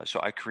So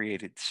I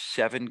created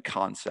 7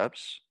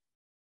 concepts,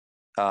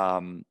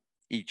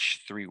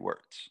 each 3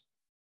 words.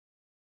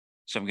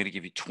 So I'm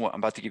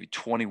about to give you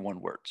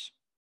 21 words.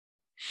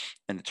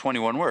 And the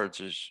 21 words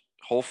is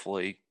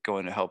hopefully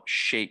going to help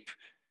shape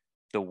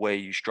the way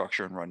you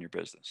structure and run your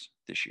business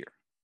this year.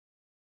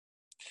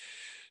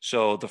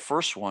 So the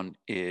first one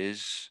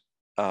is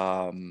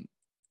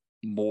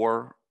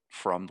more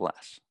from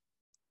less.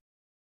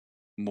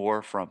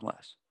 More from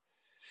less.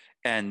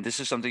 And this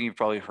is something you've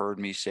probably heard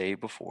me say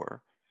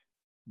before,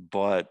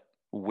 but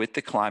with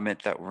the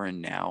climate that we're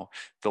in now,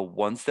 the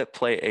ones that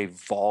play a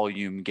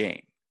volume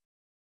game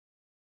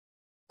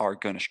are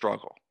going to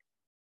struggle.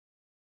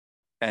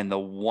 And the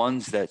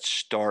ones that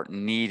start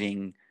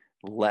needing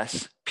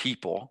less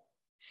people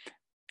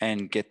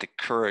and get the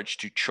courage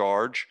to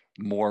charge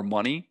more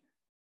money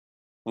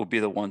will be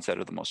the ones that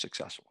are the most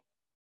successful.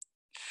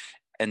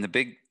 And the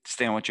big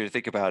thing I want you to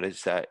think about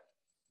is that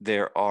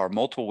there are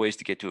multiple ways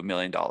to get to $1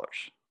 million.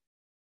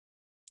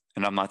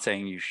 And I'm not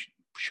saying you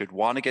should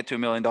want to get to $1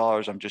 million.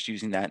 I'm just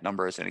using that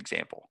number as an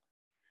example.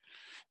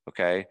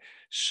 Okay.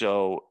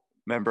 So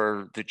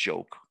remember the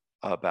joke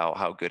about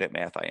how good at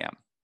math I am.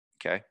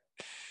 Okay.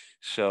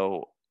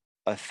 So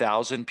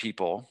 1,000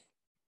 people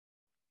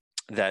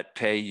that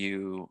pay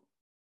you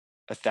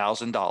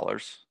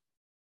 $1,000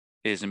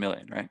 is $1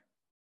 million, right?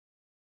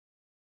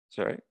 Is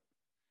that right?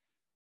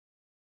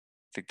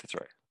 I think that's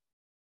right.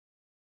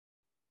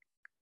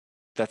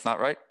 That's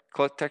not right,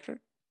 Tector?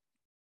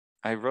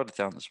 I wrote it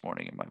down this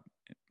morning in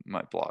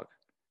my blog.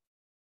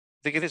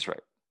 I think it is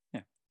right.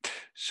 Yeah.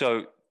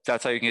 So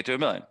that's how you can get to $1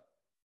 million.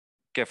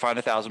 Find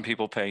 1,000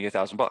 people paying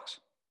 $1,000.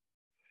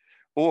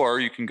 Or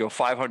you can go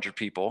 500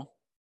 people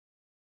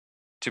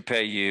to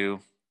pay you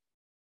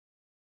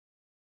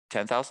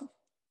 10,000.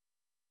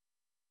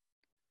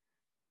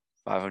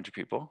 500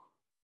 people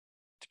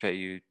to pay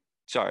you,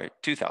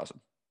 2,000.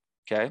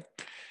 Okay.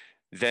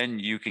 Then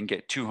you can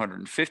get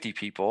 250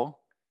 people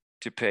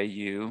to pay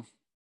you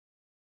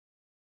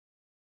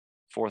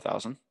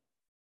 4,000.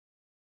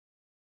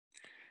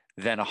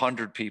 Then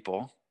 100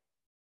 people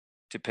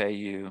to pay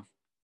you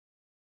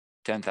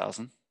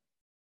 10,000.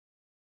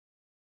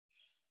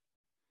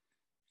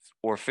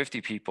 Or 50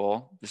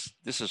 people.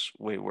 This is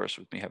way worse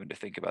with me having to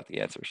think about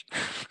the answers.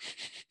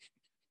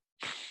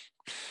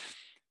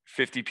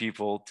 50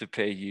 people to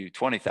pay you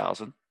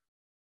 20,000,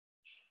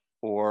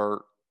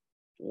 or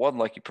one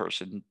lucky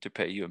person to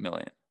pay you $1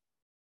 million.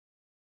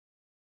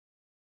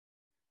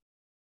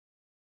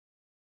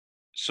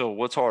 So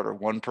what's harder,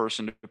 one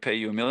person to pay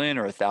you $1 million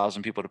or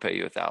 1,000 people to pay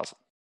you 1,000?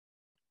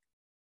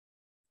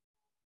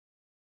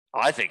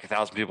 I think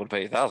 1,000 people to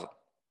pay you 1,000.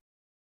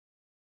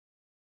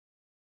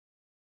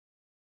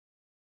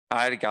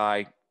 I had a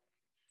guy.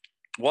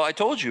 Well, I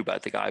told you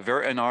about the guy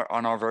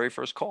on our very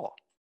first call.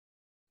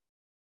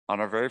 On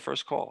our very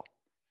first call,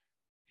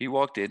 he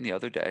walked in the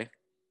other day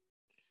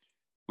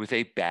with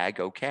a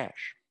bag of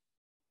cash.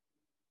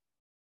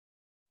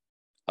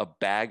 A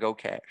bag of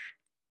cash.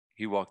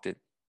 He walked in.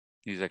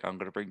 He's like, I'm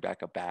going to bring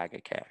back a bag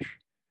of cash.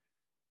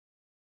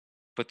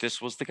 But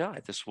this was the guy.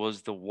 This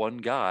was the one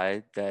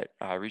guy that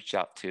I reached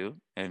out to.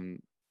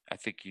 And I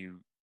think you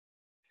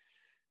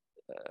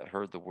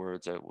heard the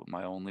words.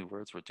 My only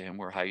words were to him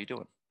were, how you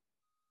doing?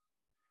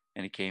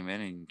 And he came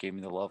in and gave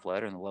me the love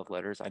letter. And the love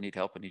letter is, I need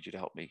help. I need you to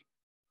help me.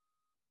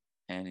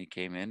 And he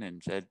came in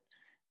and said,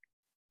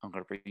 I'm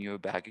going to bring you a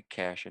bag of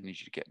cash. I need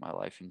you to get my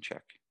life in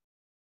check.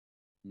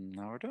 And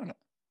now we're doing it.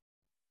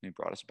 And he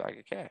brought us a bag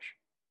of cash.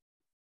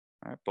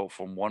 All right. But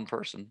from one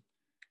person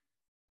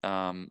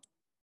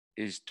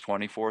is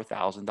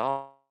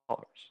 $24,000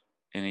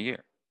 in a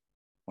year.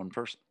 One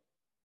person.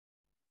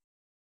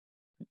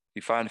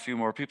 You find a few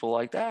more people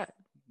like that,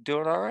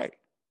 doing all right.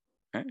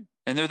 Right?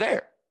 And they're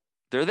there.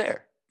 They're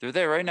there. They're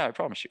there right now, I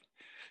promise you.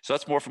 So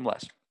that's more from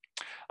less.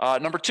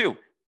 Number 2,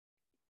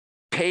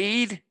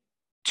 paid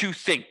to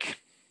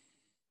think.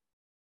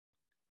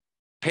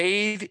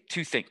 Paid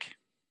to think.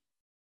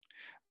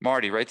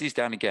 Marty, write these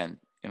down again.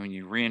 And when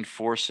you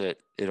reinforce it,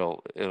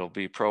 it'll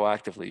be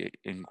proactively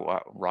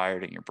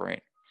wired in your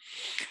brain.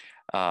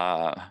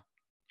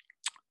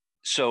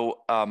 So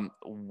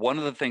one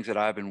of the things that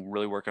I've been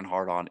really working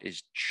hard on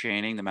is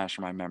training the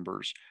mastermind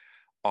members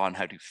on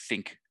how to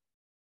think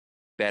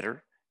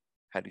better,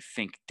 how to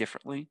think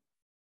differently,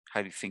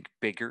 how to think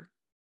bigger,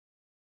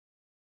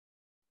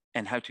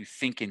 and how to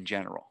think in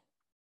general.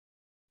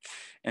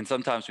 And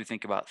sometimes we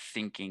think about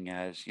thinking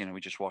as,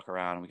 we just walk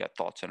around and we got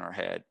thoughts in our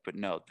head. But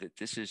no, that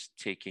this is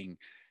taking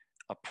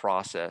a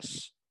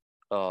process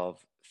of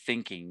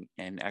thinking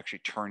and actually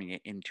turning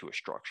it into a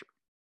structure.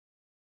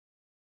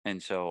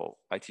 And so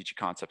I teach a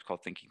concept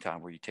called thinking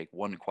time, where you take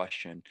one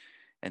question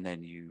and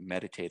then you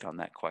meditate on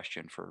that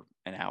question for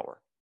an hour.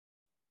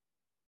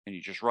 And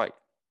you just write.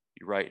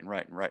 You write and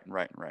write and write and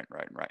write and write and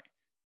write and write.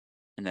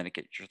 And then it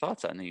gets your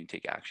thoughts out, and then you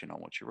take action on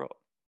what you wrote.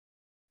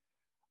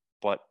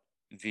 But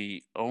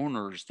the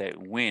owners that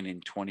win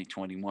in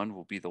 2021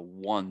 will be the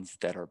ones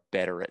that are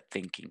better at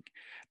thinking,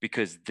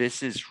 because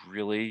this is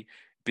really,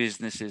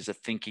 business is a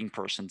thinking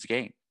person's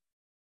game.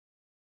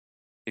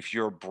 if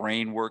your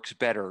brain works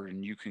better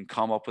and you can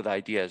come up with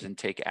ideas and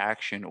take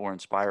action or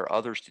inspire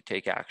others to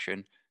take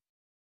action,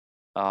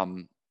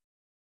 you're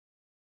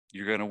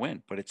going to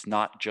win. But it's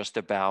not just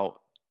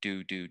about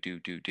do.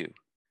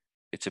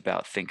 It's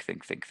about think.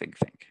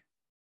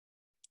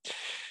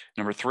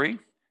 Number 3,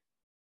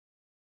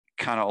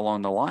 kind of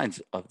along the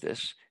lines of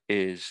this,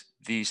 is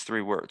these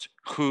 3 words: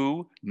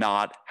 who,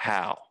 not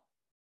how.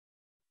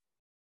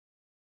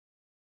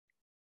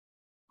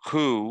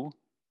 Who,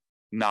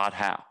 not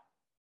how.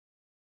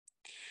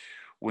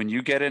 When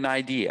you get an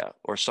idea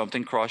or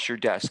something across your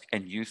desk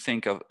and you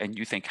think,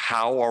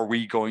 how are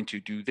we going to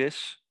do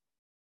this?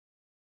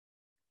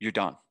 You're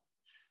done.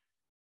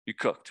 You're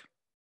cooked.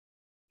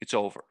 It's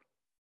over.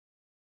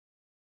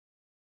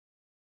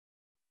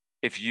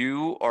 If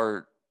you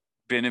are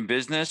been in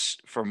business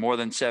for more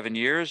than 7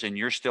 years and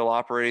you're still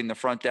operating the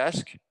front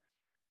desk,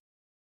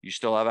 you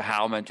still have a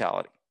how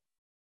mentality.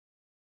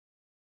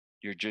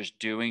 You're just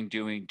doing.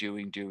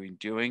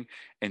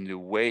 And the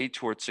way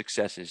towards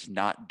success is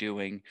not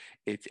doing,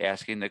 it's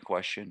asking the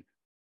question,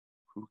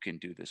 who can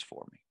do this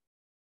for me?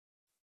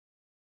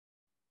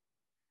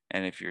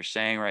 And if you're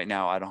saying right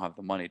now, I don't have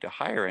the money to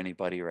hire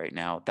anybody right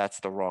now, that's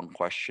the wrong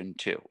question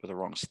too, or the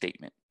wrong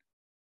statement.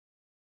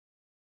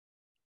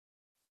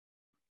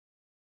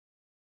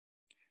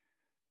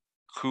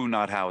 Who,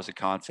 not how is a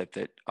concept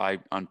that I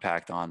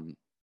unpacked on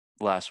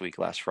last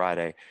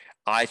Friday.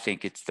 I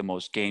think it's the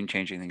most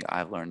game-changing thing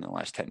I've learned in the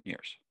last 10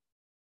 years.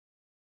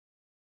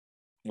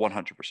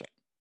 100%.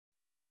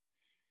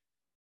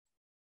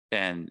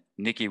 And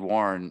Nikki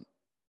Warren,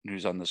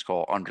 who's on this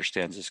call,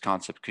 understands this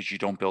concept, because you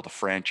don't build a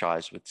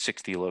franchise with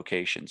 60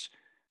 locations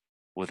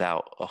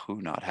without a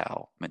who, not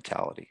how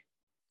mentality.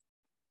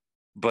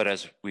 But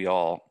as we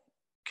all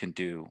can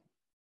do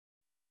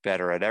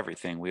better at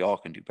everything, we all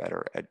can do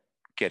better at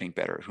getting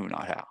better at who,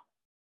 not how.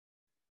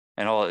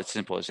 And all it's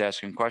simple as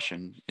asking a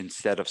question.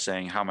 Instead of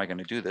saying, how am I going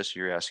to do this?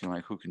 You're asking,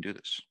 like, who can do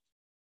this?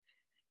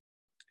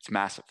 It's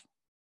massive.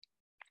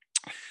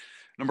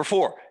 Number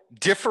 4,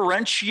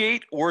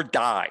 differentiate or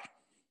die.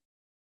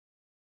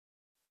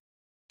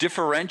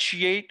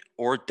 Differentiate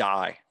or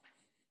die.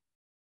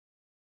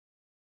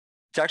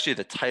 It's actually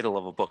the title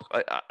of a book.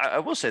 I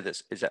will say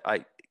this, is that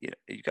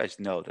you guys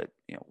know that,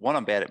 1,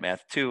 I'm bad at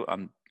math. 2,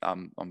 I'm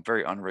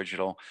very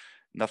unoriginal.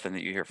 Nothing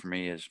that you hear from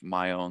me is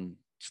my own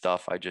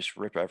stuff. I just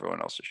rip everyone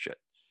else's shit.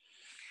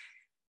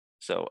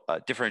 So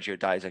Differentiate or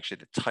Die is actually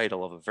the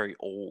title of a very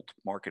old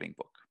marketing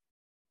book.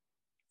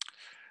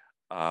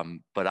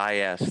 But I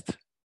asked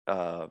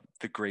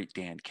the great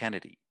Dan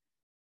Kennedy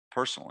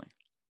personally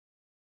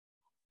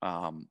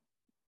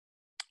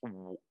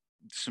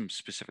some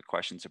specific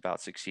questions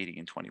about succeeding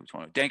in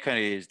 2020. Dan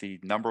Kennedy is the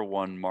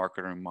 #1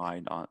 marketing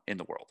mind in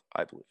the world,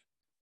 I believe.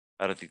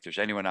 I don't think there's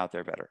anyone out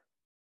there better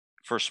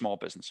for small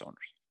business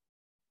owners.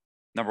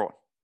 #1.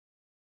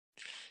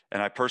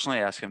 And I personally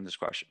asked him this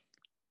question.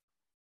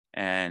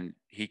 And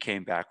he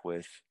came back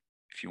with,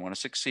 if you want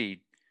to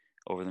succeed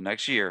over the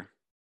next year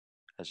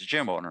as a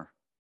gym owner,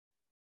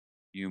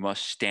 you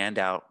must stand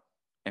out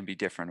and be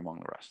different among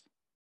the rest.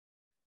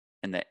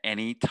 And that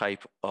any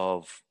type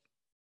of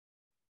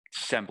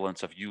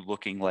semblance of you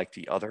looking like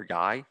the other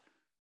guy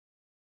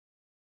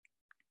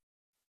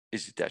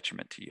is a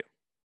detriment to you.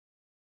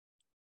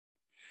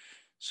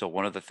 So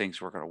one of the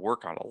things we're going to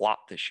work on a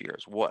lot this year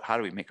is how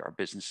do we make our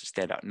businesses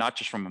stand out? Not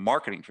just from a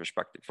marketing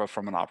perspective, but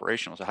from an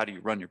operational. So how do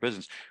you run your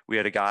business? We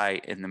had a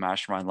guy in the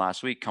mastermind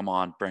last week come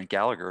on, Brent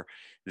Gallagher,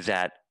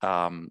 that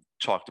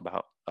talked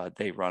about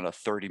they run a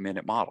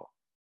 30-minute model.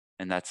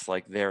 And that's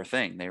like their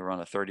thing. They run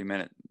a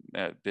 30-minute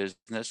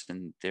business,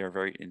 and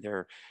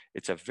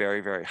it's a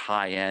very, very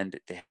high end.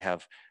 They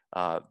have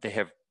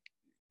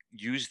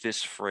used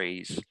this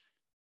phrase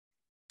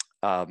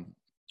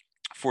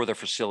for their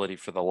facility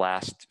for the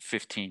last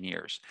 15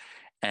 years,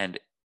 and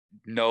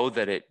know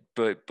that it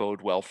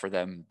bode well for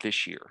them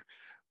this year.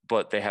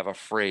 But they have a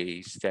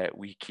phrase that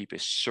we keep a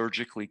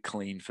surgically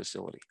clean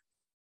facility,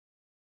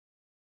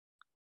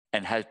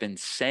 and has been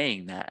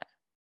saying that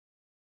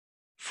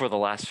for the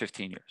last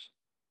 15 years.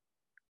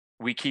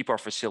 We keep our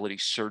facility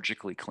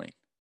surgically clean.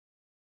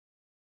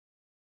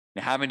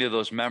 Now, how many of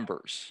those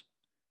members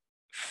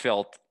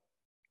felt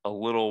a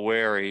little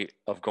wary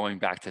of going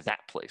back to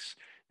that place,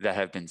 that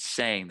have been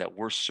saying that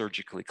we're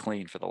surgically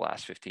clean for the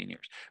last 15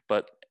 years?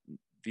 But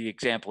the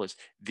example is,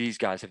 these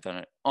guys have done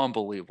an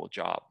unbelievable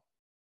job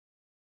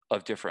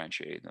of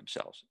differentiating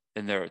themselves.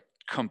 And they're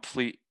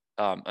complete.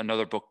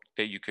 Another book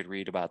that you could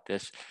read about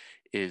this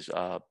is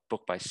a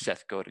book by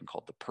Seth Godin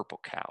called The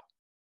Purple Cow.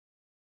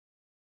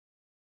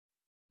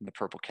 And the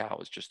Purple Cow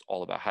is just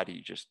all about how do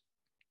you just,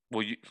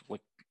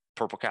 like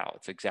Purple Cow,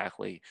 it's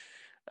exactly,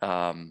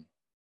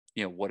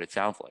 what it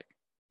sounds like.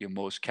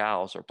 Most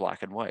cows are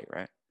black and white,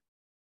 right?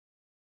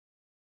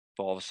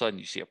 But all of a sudden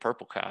you see a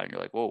purple cow and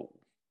you're like, whoa,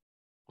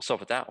 what's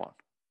up with that one?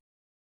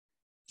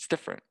 It's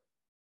different,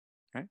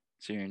 right?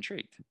 So you're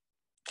intrigued.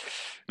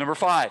 Number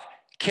 5,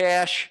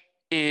 cash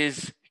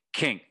is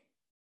king.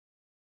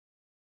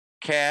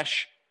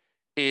 Cash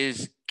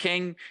is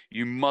king.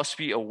 You must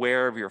be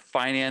aware of your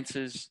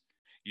finances.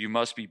 You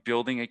must be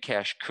building a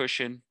cash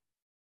cushion.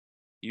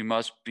 You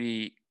must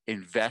be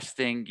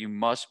investing. You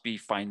must be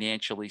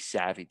financially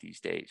savvy these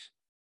days.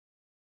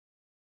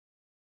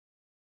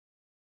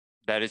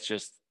 That is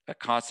just a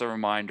constant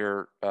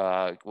reminder,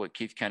 what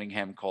Keith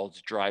Cunningham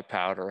calls dry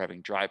powder,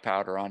 having dry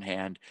powder on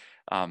hand.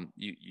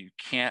 You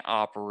can't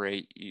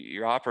operate,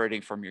 you're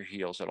operating from your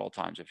heels at all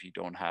times if you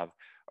don't have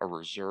a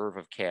reserve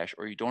of cash,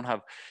 or you don't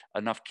have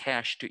enough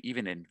cash to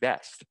even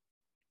invest,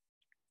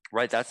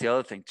 right? That's the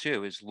other thing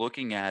too, is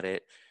looking at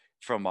it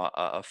from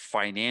a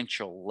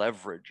financial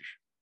leverage.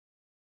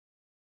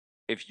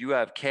 If you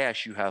have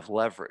cash, you have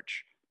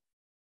leverage,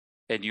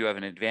 and you have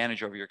an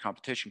advantage over your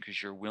competition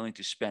because you're willing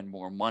to spend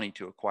more money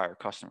to acquire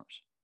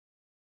customers,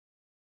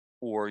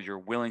 or you're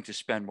willing to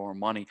spend more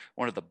money.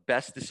 One of the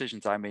best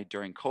decisions I made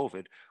during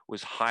COVID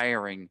was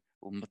hiring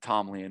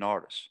Tom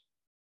Leonardis.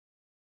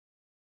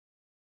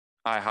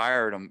 I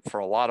hired him for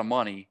a lot of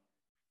money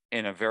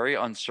in a very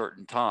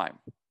uncertain time.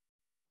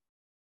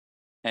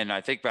 And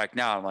I think back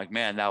now, I'm like,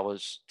 man, that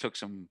took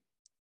some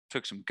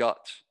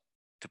guts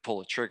to pull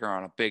a trigger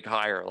on a big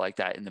hire like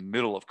that in the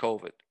middle of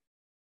COVID.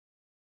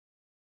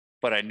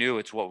 But I knew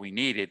it's what we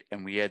needed,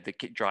 and we had the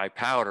dry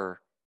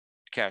powder,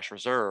 cash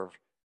reserve,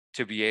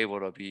 to be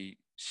able to be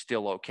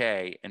still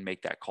okay and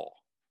make that call.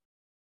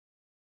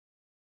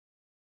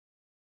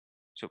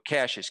 So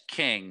cash is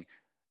king,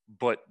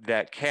 but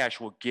that cash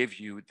will give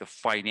you the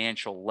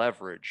financial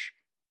leverage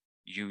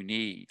you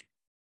need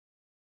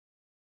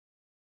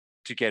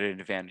to get an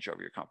advantage over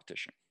your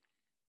competition.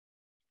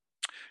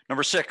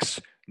 Number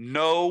 6,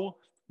 no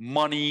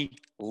money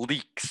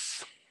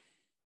leaks.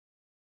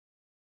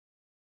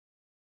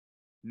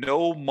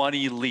 No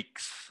money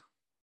leaks.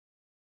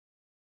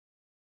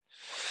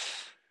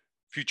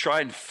 If you try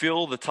and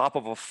fill the top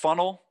of a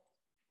funnel,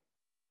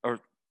 or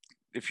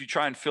if you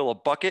try and fill a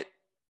bucket,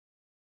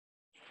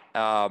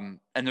 and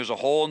there's a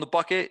hole in the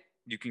bucket,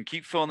 you can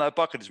keep filling that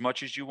bucket as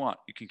much as you want.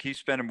 You can keep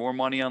spending more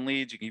money on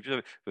leads. You can keep,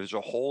 but there's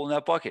a hole in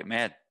that bucket,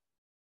 man.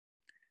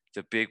 It's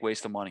a big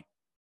waste of money.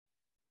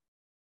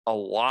 A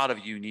lot of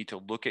you need to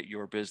look at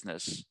your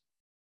business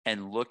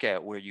and look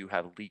at where you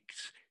have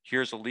leaks.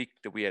 Here's a leak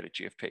that we had at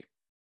GFP.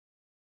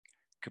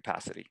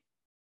 Capacity.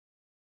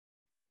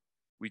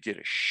 We did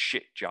a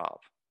shit job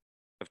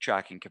of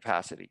tracking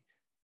capacity.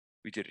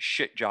 We did a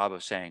shit job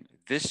of saying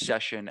this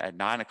session at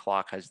 9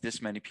 o'clock has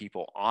this many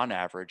people on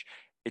average.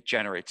 It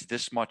generates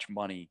this much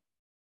money.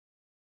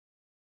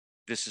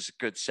 This is a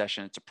good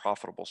session. It's a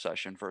profitable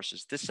session,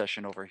 versus this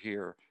session over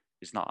here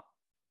is not.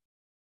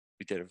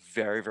 We did a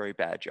very, very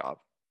bad job.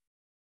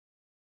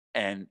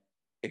 And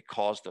it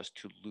caused us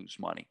to lose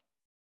money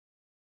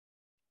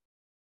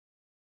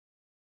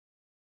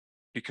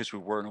because we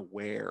weren't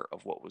aware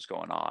of what was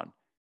going on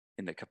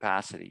in the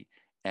capacity.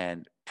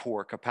 And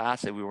poor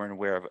capacity, we weren't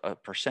aware of a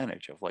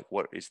percentage of like,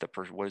 what is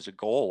the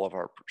goal of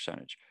our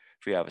percentage?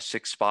 If we have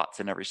 6 spots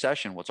in every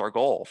session, what's our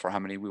goal for how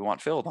many we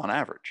want filled on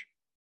average?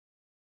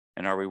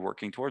 And are we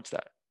working towards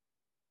that?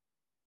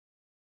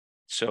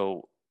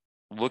 So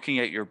looking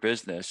at your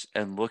business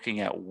and looking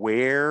at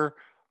where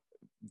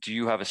do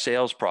you have a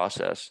sales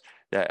process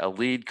that a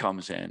lead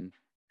comes in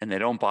and they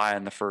don't buy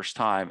in the first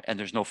time and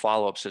there's no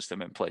follow-up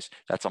system in place,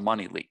 that's a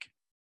money leak.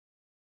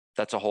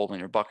 That's a hole in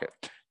your bucket.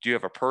 Do you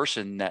have a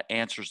person that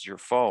answers your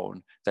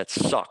phone that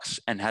sucks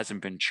and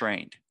hasn't been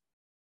trained?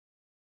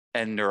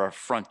 And they're a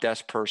front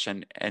desk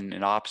person and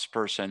an ops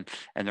person,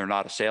 and they're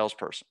not a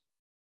salesperson,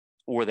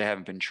 or they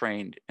haven't been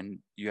trained and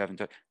you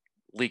haven't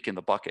leak in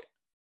the bucket.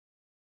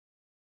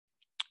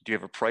 Do you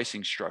have a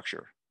pricing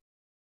structure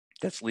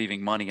that's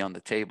leaving money on the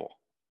table?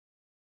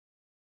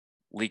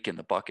 Leak in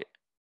the bucket.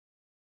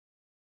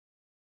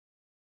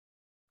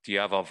 Do you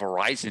have a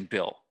Verizon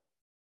bill?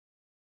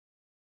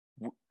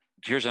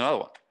 Here's another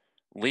one.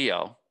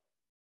 Leo,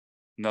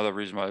 another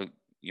reason why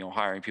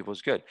hiring people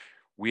is good.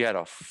 We had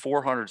a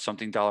 $400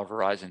 something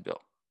Verizon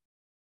bill.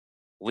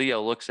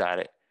 Leo looks at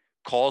it,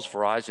 calls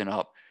Verizon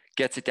up,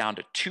 gets it down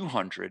to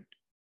 200,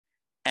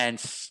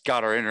 and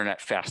got our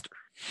internet faster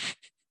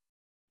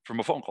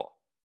from a phone call.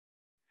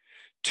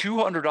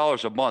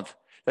 $200 a month.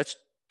 That's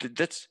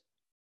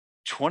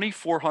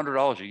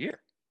 $2,400 a year.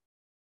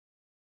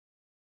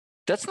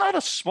 That's not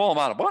a small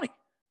amount of money.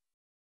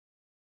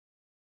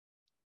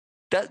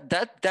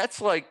 That's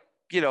like,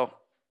 a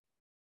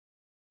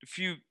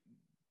few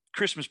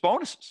Christmas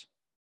bonuses.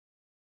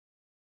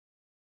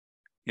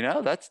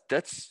 But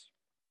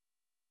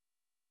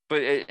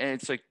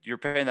it's like you're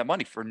paying that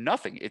money for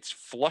nothing. It's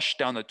flushed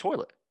down the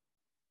toilet.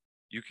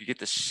 You could get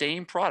the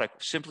same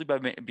product simply by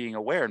being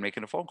aware and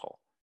making a phone call.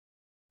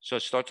 So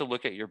start to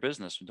look at your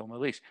business and don't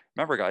release.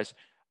 Remember, guys,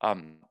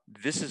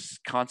 this is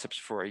concepts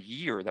for a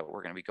year that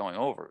we're going to be going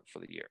over for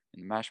the year in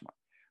the mastermind.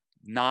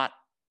 Not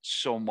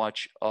so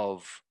much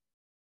of,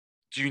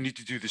 do you need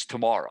to do this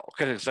tomorrow?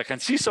 Because I can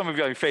see some of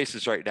your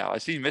faces right now. I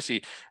see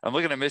Missy. I'm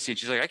looking at Missy and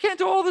she's like, I can't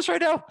do all this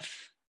right now.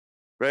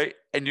 Right?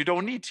 And you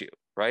don't need to,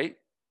 right?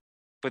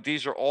 But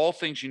these are all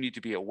things you need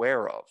to be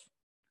aware of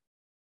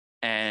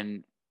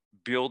and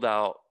build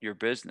out your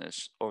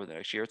business over the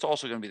next year. It's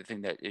also going to be the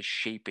thing that is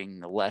shaping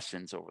the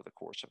lessons over the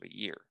course of a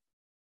year.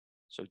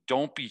 So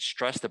don't be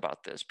stressed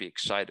about this. Be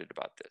excited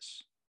about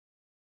this.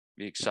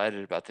 Be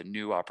excited about the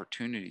new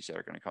opportunities that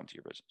are going to come to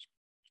your business.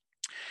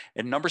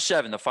 And number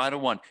 7, the final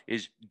one,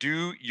 is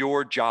do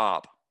your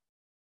job.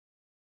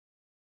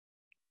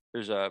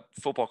 There's a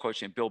football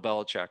coach named Bill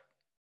Belichick.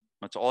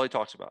 That's all he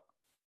talks about.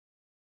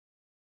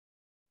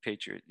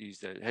 Patriot. He's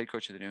the head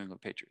coach of the New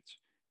England Patriots.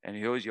 And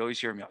you always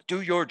hear him out,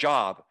 do your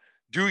job.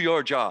 Do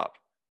your job.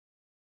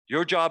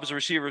 Your job as a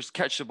receiver is to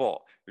catch the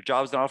ball. Your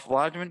job as an offensive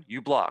lineman,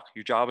 you block.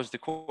 Your job as the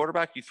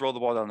quarterback, you throw the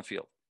ball down the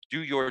field.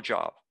 Do your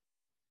job.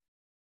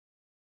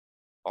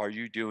 Are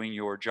you doing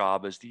your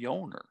job as the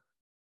owner?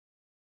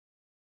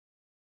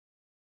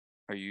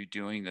 Are you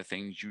doing the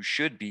things you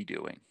should be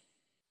doing?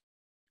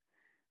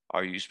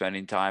 Are you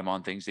spending time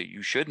on things that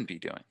you shouldn't be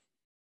doing?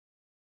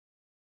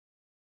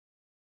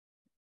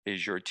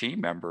 Is your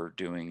team member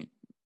doing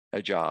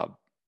a job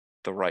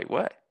the right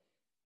way?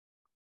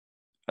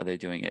 Are they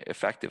doing it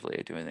effectively? Are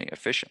they doing it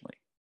efficiently?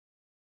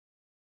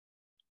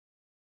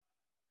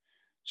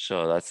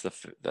 So that's the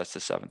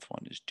 7th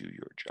one, is do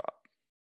your job.